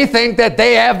 They think that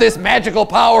they have this magical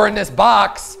power in this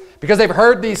box because they've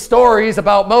heard these stories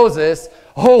about Moses.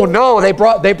 Oh no, they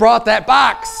brought that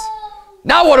box.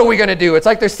 Now what are we going to do? It's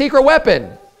like their secret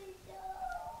weapon.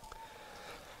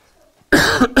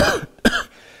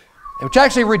 Which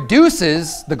actually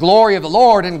reduces the glory of the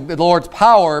Lord and the Lord's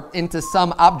power into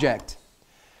some object.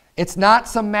 It's not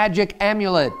some magic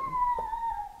amulet.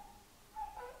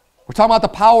 We're talking about the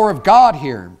power of God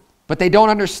here, but they don't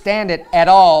understand it at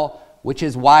all, which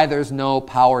is why there's no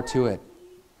power to it.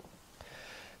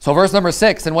 So verse number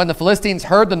 6, and when the Philistines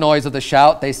heard the noise of the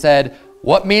shout, they said,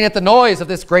 what meaneth the noise of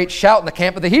this great shout in the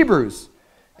camp of the Hebrews?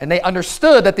 And they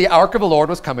understood that the ark of the Lord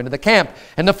was come into the camp.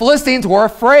 And the Philistines were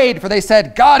afraid, for they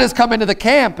said, God has come into the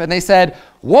camp. And they said,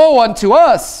 woe unto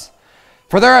us,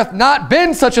 for there hath not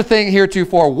been such a thing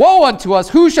heretofore. Woe unto us,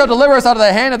 who shall deliver us out of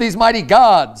the hand of these mighty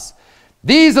gods?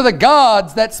 These are the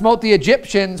gods that smote the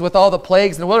Egyptians with all the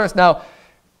plagues in the wilderness. Now,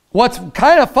 what's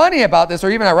kind of funny about this, or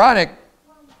even ironic,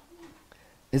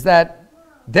 is that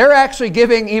they're actually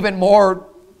giving even more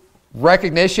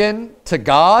recognition to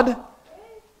God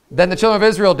than the children of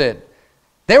Israel did.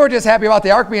 They were just happy about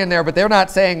the ark being there, but they're not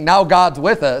saying, now God's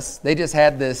with us. They just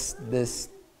had this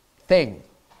thing.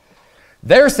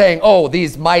 They're saying, oh,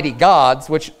 these mighty gods,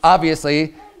 which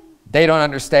obviously they don't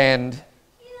understand.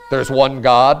 There's one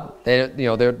God. They're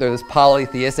this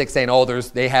polytheistic, saying, oh,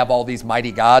 they have all these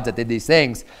mighty gods that did these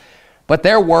things. But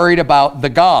they're worried about the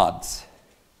gods,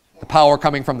 the power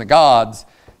coming from the gods,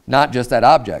 not just that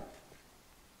object.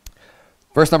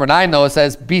 Verse number 9, though, it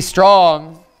says, be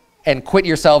strong and quit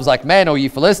yourselves like men, O ye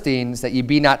Philistines, that ye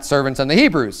be not servants unto the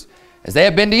Hebrews, as they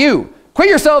have been to you. Quit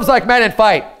yourselves like men and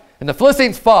fight. And the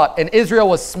Philistines fought, and Israel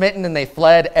was smitten, and they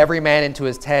fled every man into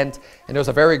his tent. And there was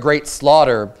a very great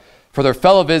slaughter, for there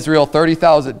fell of Israel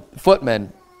 30,000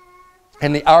 footmen,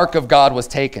 and the ark of God was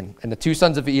taken. And the 2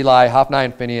 sons of Eli, Hophni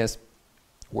and Phinehas,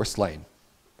 were slain.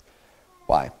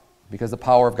 Why? Because the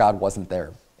power of God wasn't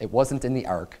there. It wasn't in the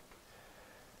ark.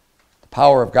 The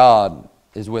power of God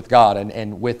is with God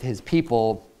and with his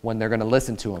people when they're going to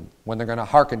listen to him, when they're going to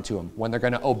hearken to him, when they're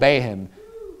going to obey him.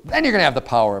 Then you're going to have the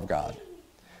power of God.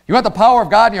 You want the power of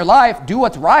God in your life? Do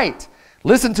what's right.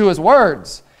 Listen to his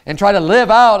words and try to live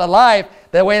out a life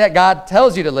the way that God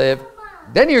tells you to live.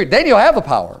 Then you'll have the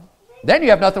power. Then you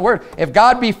have nothing to worry. If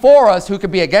God be for us, who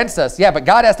could be against us? Yeah, but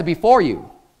God has to be for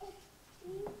you.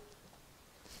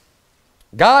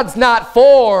 God's not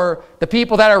for the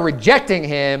people that are rejecting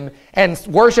him and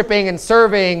worshiping and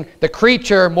serving the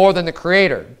creature more than the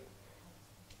creator.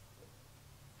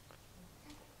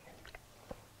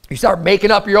 You start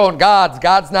making up your own gods,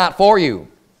 God's not for you.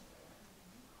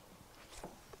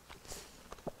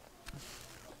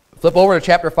 Flip over to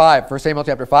chapter 5, 1 Samuel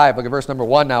chapter 5. Look at verse number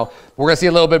 1 now. We're going to see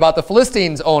a little bit about the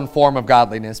Philistines' own form of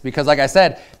godliness, because like I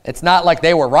said, it's not like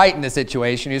they were right in this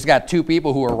situation. You just got 2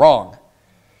 people who were wrong.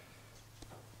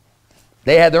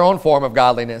 They had their own form of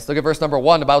godliness. Look at verse number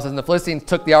 1. The Bible says, and the Philistines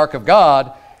took the ark of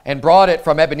God and brought it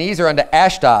from Ebenezer unto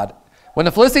Ashdod. When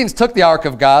the Philistines took the ark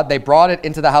of God, they brought it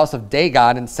into the house of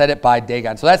Dagon and set it by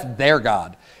Dagon. So that's their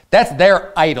God. That's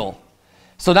their idol.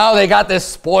 So now they got this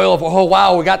spoil of, oh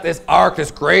wow, we got this ark,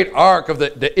 this great ark of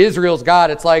the Israel's God.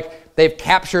 It's like they've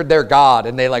captured their God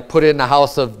and they like put it in the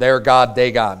house of their God,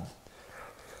 Dagon.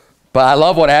 But I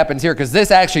love what happens here, because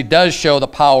this actually does show the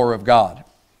power of God.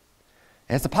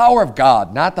 And it's the power of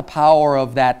God, not the power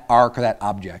of that ark or that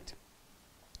object.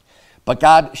 But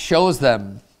God shows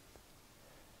them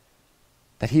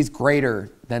that he's greater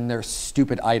than their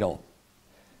stupid idol.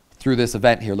 through this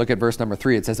event here. Look at verse number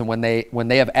 3. It says, and when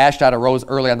they of Ashdod arose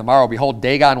early on the morrow, behold,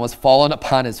 Dagon was fallen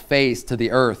upon his face to the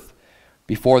earth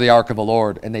before the ark of the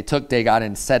Lord. And they took Dagon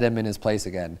and set him in his place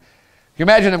again. You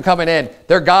imagine them coming in.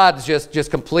 Their God's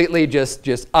just completely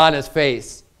just on his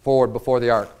face forward before the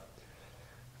ark.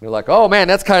 They're like, oh man,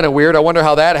 that's kind of weird. I wonder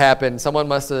how that happened. Someone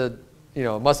must have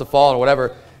fallen or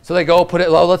whatever. So they go put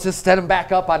it low. Let's just set him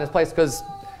back up on his place, because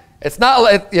it's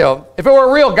not, if it were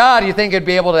a real God, you think it'd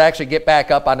be able to actually get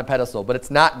back up on the pedestal, but it's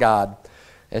not God.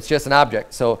 It's just an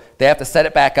object. So they have to set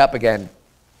it back up again.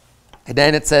 And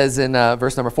then it says in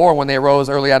verse number 4, when they arose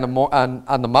early on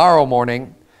the morrow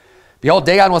morning, behold,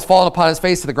 Dagon was fallen upon his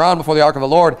face to the ground before the ark of the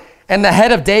Lord, and the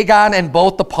head of Dagon and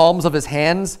both the palms of his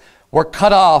hands were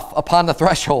cut off upon the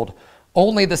threshold.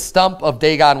 Only the stump of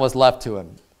Dagon was left to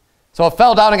him. So it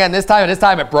fell down again this time, and this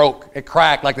time it broke. It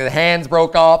cracked, like the hands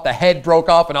broke off, the head broke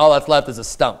off, and all that's left is a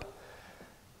stump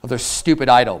of their stupid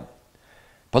idol.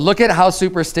 But look at how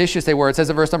superstitious they were. It says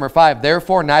in verse number 5,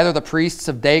 therefore neither the priests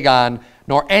of Dagon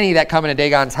nor any that come into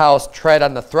Dagon's house tread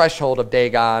on the threshold of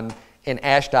Dagon in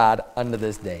Ashdod unto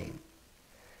this day.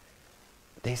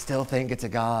 They still think it's a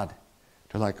god.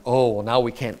 They're like, oh, well, now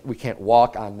we can't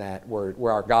walk on that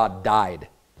where our God died.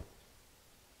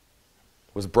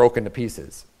 Was broken to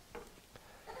pieces.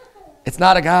 It's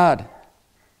not a god.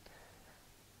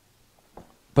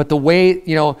 But the way,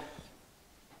 you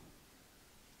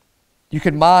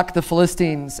could mock the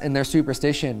Philistines and their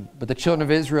superstition, but the children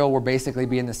of Israel were basically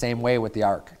being the same way with the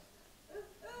ark.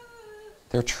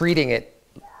 They're treating it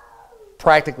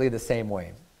practically the same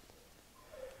way.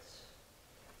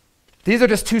 These are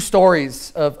just two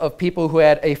stories of people who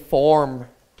had a form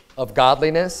of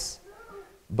godliness,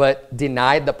 but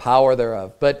denied the power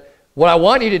thereof. But what I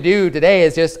want you to do today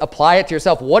is just apply it to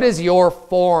yourself. What is your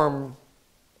form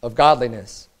of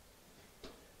godliness?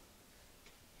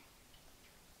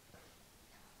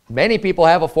 Many people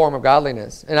have a form of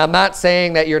godliness. And I'm not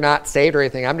saying that you're not saved or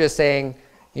anything. I'm just saying,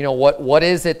 what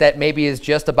is it that maybe is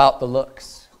just about the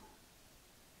looks?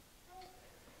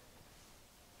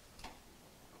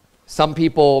 Some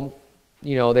people,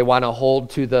 they want to hold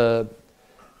to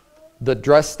the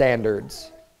dress standards,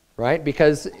 right?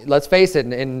 Because let's face it,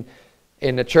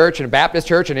 in the church, in a Baptist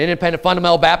church, an independent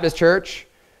fundamental Baptist church,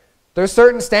 there's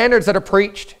certain standards that are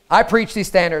preached. I preach these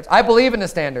standards. I believe in the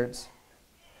standards.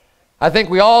 I think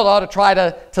we all ought to try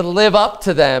to live up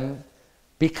to them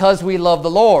because we love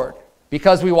the Lord,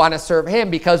 because we want to serve Him,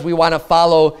 because we want to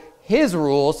follow His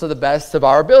rules to the best of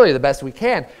our ability, the best we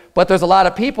can. But there's a lot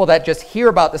of people that just hear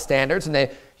about the standards and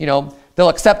they'll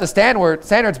accept the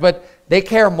standards, but they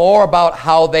care more about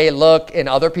how they look in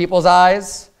other people's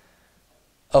eyes,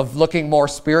 of looking more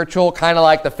spiritual, kind of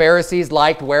like the Pharisees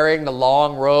liked wearing the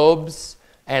long robes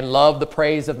and loved the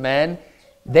praise of men.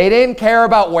 They didn't care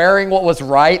about wearing what was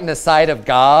right in the sight of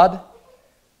God.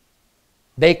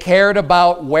 They cared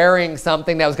about wearing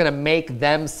something that was going to make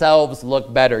themselves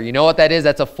look better. You know what that is?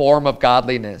 That's a form of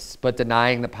godliness, but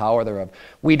denying the power thereof.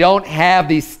 We don't have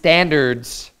these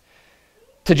standards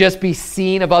to just be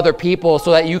seen of other people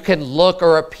so that you can look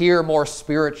or appear more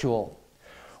spiritual.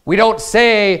 We don't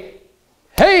say,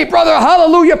 hey, brother,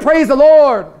 hallelujah, praise the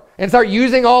Lord, and start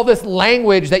using all this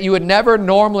language that you would never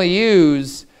normally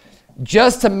use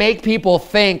just to make people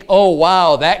think, oh,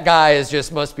 wow, that guy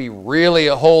must be really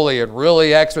holy and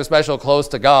really extra special close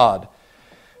to God.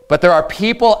 But there are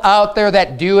people out there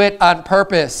that do it on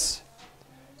purpose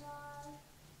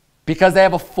because they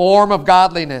have a form of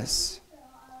godliness.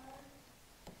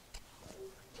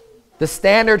 The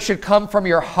standard should come from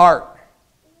your heart.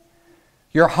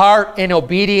 Your heart in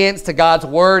obedience to God's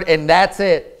word, and that's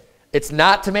it. It's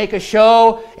not to make a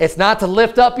show. It's not to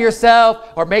lift up yourself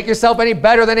or make yourself any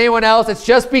better than anyone else. It's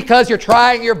just because you're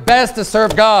trying your best to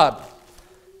serve God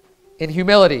in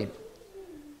humility.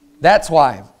 That's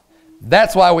why.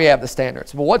 That's why we have the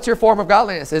standards. But what's your form of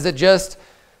godliness? Is it just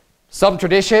some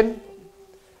tradition?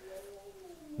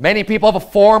 Many people have a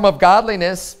form of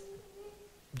godliness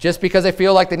just because they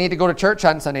feel like they need to go to church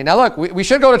on Sunday. Now look, we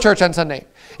should go to church on Sunday.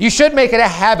 You should make it a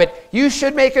habit. You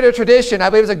should make it a tradition. I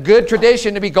believe it's a good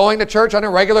tradition to be going to church on a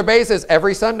regular basis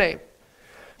every Sunday.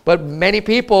 But many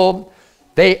people,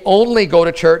 they only go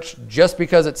to church just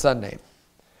because it's Sunday.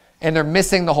 And they're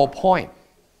missing the whole point.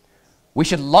 We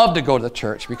should love to go to the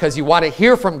church because you want to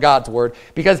hear from God's word,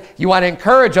 because you want to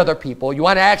encourage other people. You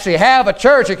want to actually have a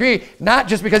church, not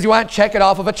just because you want to check it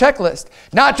off of a checklist.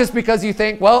 Not just because you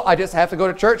think, well, I just have to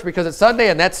go to church because it's Sunday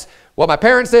and that's what my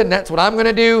parents did and that's what I'm going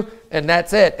to do and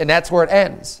that's it. And that's where it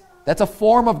ends. That's a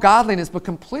form of godliness but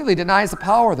completely denies the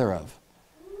power thereof.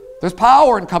 There's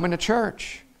power in coming to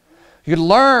church. You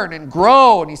learn and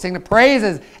grow, and you sing the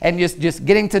praises, and just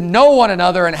getting to know one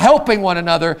another and helping one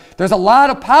another. There's a lot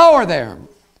of power there.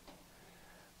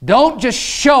 Don't just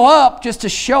show up just to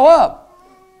show up.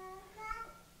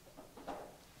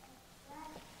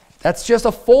 That's just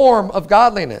a form of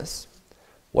godliness.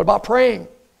 What about praying?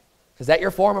 Is that your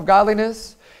form of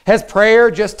godliness? Has prayer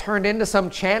just turned into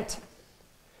some chant?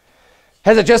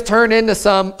 Has it just turned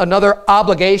into another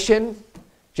obligation?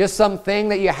 Just something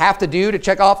that you have to do to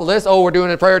check off the list? Oh, we're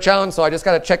doing a prayer challenge, so I just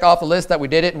got to check off the list that we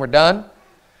did it and we're done.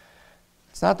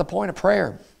 It's not the point of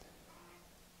prayer.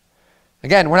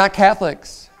 Again, we're not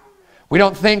Catholics. We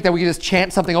don't think that we can just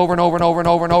chant something over and over and over and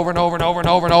over and over and over and over and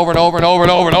over and over and over and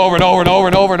over and over and over and over and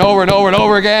over and over and over and over and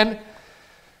over again.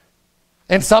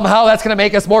 And somehow that's going to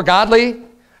make us more godly.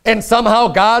 And somehow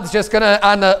God's just going to,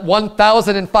 on the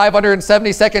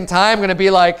 1,572nd time, going to be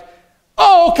like,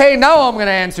 oh, okay, now I'm going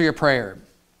to answer your prayer.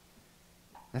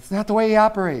 That's not the way he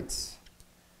operates.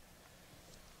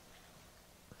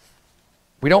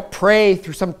 We don't pray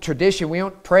through some tradition. We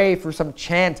don't pray through some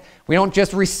chant. We don't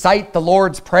just recite the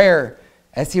Lord's Prayer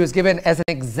as he was given as an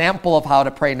example of how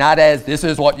to pray, not as this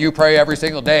is what you pray every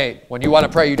single day. When you want to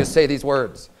pray, you just say these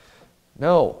words.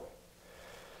 No.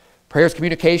 Prayer is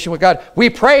communication with God. We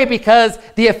pray because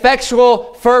the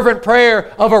effectual, fervent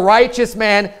prayer of a righteous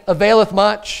man availeth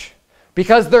much.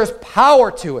 Because there's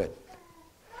power to it.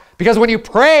 Because when you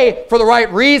pray for the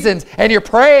right reasons and you're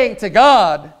praying to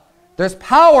God, there's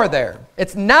power there.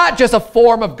 It's not just a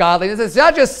form of godliness. It's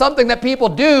not just something that people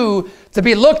do to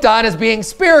be looked on as being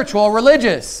spiritual or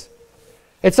religious.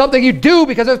 It's something you do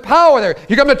because there's power there.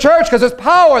 You come to church because there's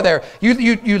power there.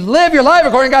 You live your life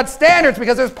according to God's standards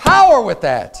because there's power with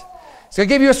that. It's going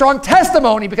to give you a strong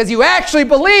testimony because you actually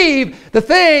believe the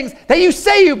things that you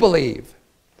say you believe.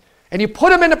 And you put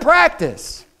them into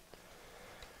practice.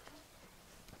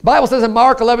 The Bible says in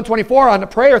Mark 11:24 on the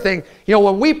prayer thing, you know,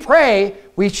 when we pray,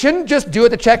 we shouldn't just do it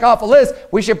to check off a list.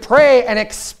 We should pray and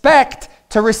expect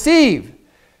to receive.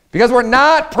 Because we're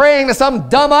not praying to some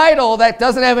dumb idol that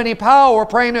doesn't have any power. We're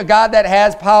praying to a God that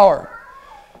has power.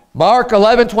 Mark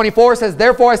 11:24 says,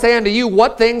 therefore I say unto you,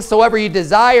 what things soever you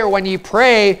desire when you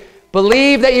pray,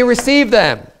 believe that you receive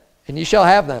them, and you shall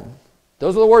have them.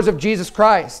 Those are the words of Jesus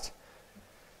Christ.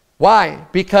 Why?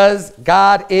 Because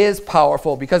God is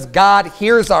powerful. Because God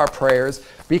hears our prayers.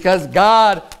 Because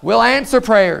God will answer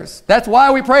prayers. That's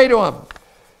why we pray to him.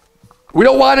 We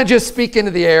don't want to just speak into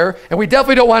the air. And we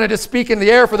definitely don't want to just speak in the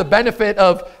air for the benefit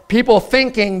of people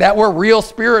thinking that we're real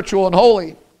spiritual and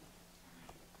holy.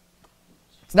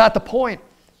 It's not the point.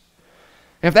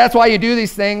 And if that's why you do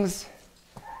these things,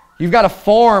 you've got a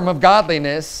form of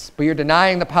godliness, but you're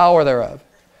denying the power thereof.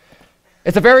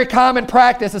 It's a very common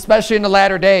practice, especially in the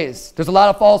latter days. There's a lot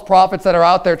of false prophets that are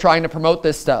out there trying to promote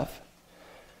this stuff.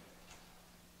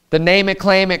 The name it,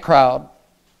 claim it crowd.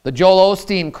 The Joel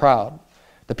Osteen crowd.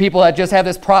 The people that just have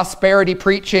this prosperity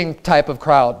preaching type of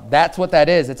crowd. That's what that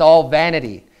is. It's all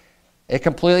vanity. It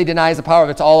completely denies the power.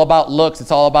 It's all about looks.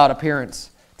 It's all about appearance.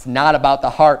 It's not about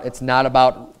the heart. It's not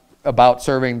about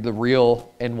serving the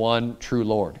real and one true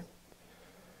Lord.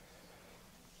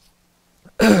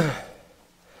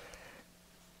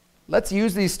 Let's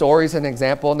use these stories as an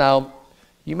example. Now,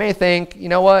 you may think, you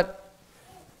know what?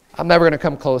 I'm never going to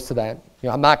come close to that. You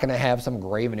know, I'm not going to have some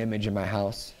graven image in my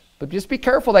house. But just be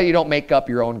careful that you don't make up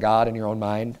your own God in your own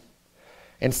mind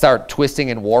and start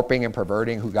twisting and warping and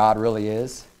perverting who God really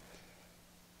is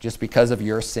just because of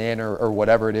your sin or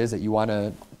whatever it is that you want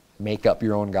to make up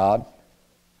your own God.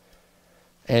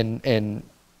 And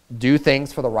do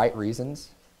things for the right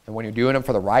reasons. And when you're doing them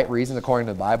for the right reasons according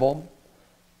to the Bible,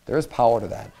 there is power to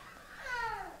that.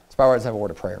 Let's bow our heads and have a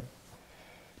word of prayer.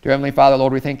 Dear Heavenly Father,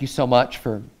 Lord, we thank you so much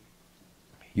for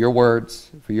your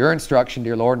words, for your instruction,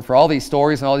 dear Lord, and for all these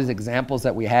stories and all these examples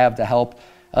that we have to help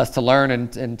us to learn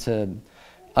and to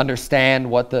understand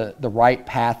what the right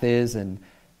path is and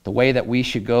the way that we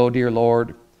should go, dear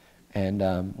Lord.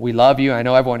 And we love you. I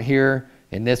know everyone here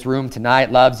in this room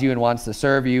tonight loves you and wants to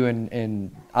serve you,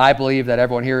 and I believe that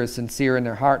everyone here is sincere in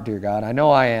their heart, dear God. I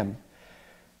know I am.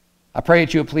 I pray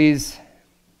that you would please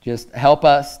just help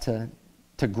us to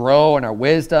grow in our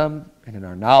wisdom and in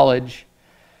our knowledge,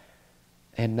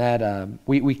 and that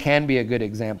we can be a good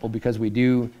example because we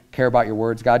do care about your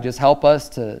words. God, just help us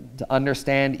to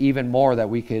understand even more that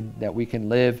we can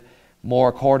live more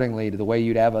accordingly to the way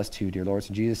you'd have us to, dear Lord.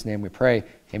 In Jesus' name we pray.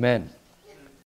 Amen.